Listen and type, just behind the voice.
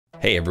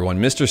Hey everyone,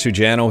 Mr.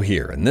 Sujano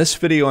here. In this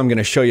video, I'm going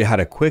to show you how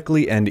to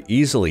quickly and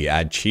easily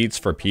add cheats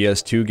for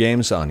PS2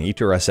 games on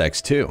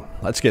AetherSX2.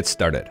 Let's get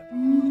started.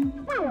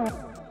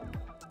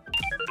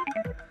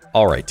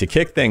 Alright, to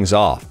kick things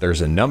off,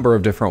 there's a number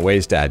of different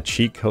ways to add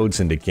cheat codes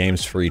into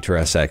games for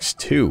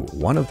AetherSX2.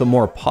 One of the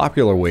more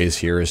popular ways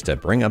here is to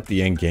bring up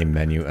the in-game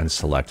menu and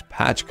select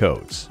patch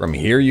codes. From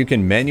here, you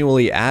can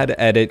manually add,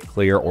 edit,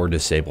 clear, or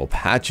disable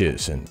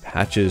patches, and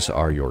patches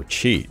are your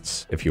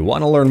cheats. If you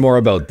want to learn more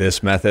about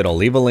this method, I'll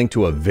leave a link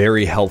to a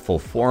very helpful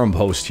forum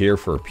post here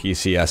for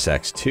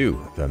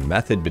PCSX2. The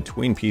method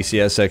between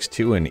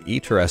PCSX2 and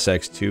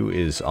AetherSX2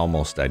 is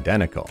almost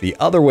identical. The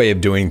other way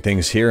of doing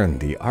things here, and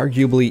the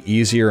arguably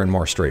easier and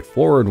more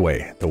straightforward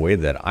way, the way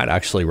that I'd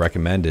actually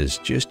recommend, is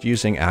just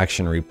using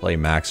Action Replay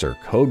Max or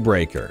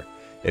Codebreaker.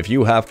 If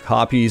you have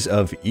copies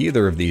of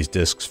either of these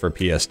discs for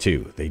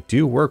PS2, they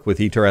do work with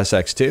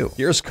AetherSX2.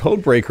 Here's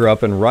Codebreaker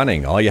up and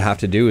running. All you have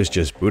to do is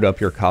just boot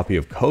up your copy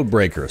of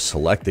Codebreaker,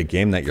 select the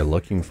game that you're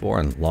looking for,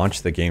 and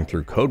launch the game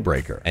through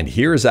Codebreaker. And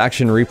here's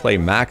Action Replay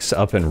Max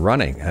up and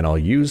running, and I'll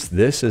use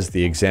this as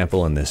the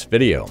example in this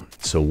video.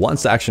 So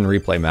once Action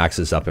Replay Max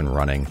is up and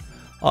running,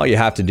 all you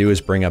have to do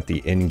is bring up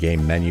the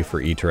in-game menu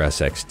for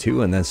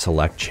AetherSX2 and then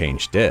select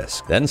Change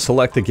Disk. Then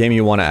select the game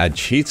you want to add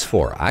cheats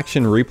for.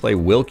 Action Replay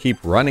will keep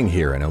running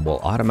here and it will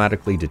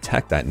automatically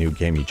detect that new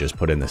game you just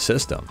put in the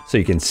system. So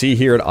you can see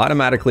here it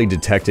automatically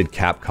detected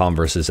Capcom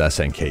vs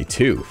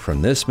SNK2.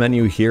 From this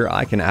menu here,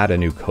 I can add a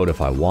new code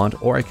if I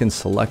want, or I can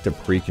select a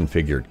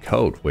pre-configured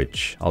code,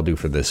 which I'll do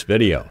for this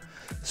video.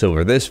 So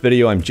for this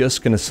video, I'm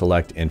just going to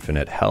select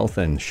Infinite Health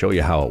and show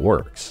you how it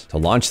works. To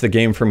launch the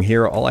game from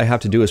here, all I have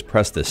to do is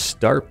press the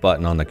Start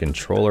button on the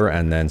controller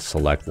and then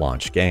select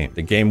Launch Game.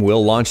 The game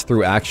will launch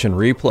through Action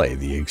Replay,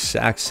 the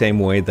exact same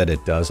way that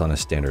it does on a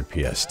standard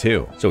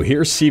PS2. So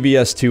here's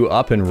CVS2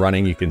 up and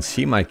running. You can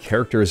see my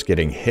character is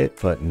getting hit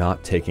but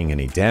not taking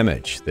any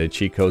damage. The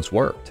cheat codes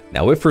worked.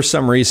 Now, if for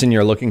some reason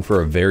you're looking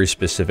for a very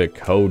specific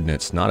code and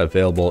it's not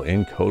available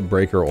in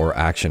Codebreaker or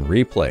Action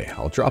Replay,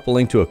 I'll drop a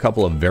link to a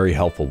couple of very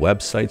helpful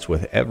websites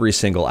with every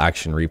single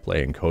Action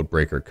Replay and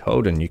Codebreaker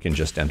code, and you can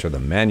just enter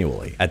them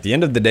manually. At the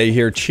end of the day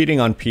here, cheating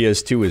on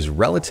PS2 is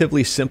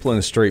relatively simple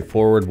and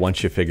straightforward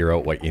once you figure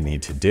out what you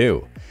need to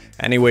do.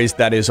 Anyways,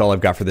 that is all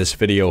I've got for this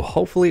video.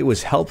 Hopefully it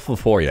was helpful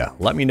for you.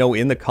 Let me know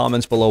in the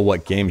comments below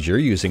what games you're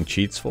using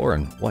cheats for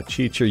and what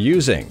cheats you're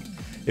using.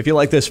 If you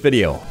like this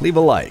video, leave a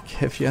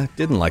like. If you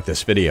didn't like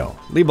this video,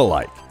 leave a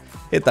like.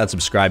 Hit that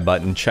subscribe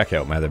button, check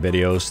out my other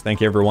videos.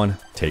 Thank you everyone,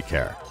 take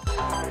care.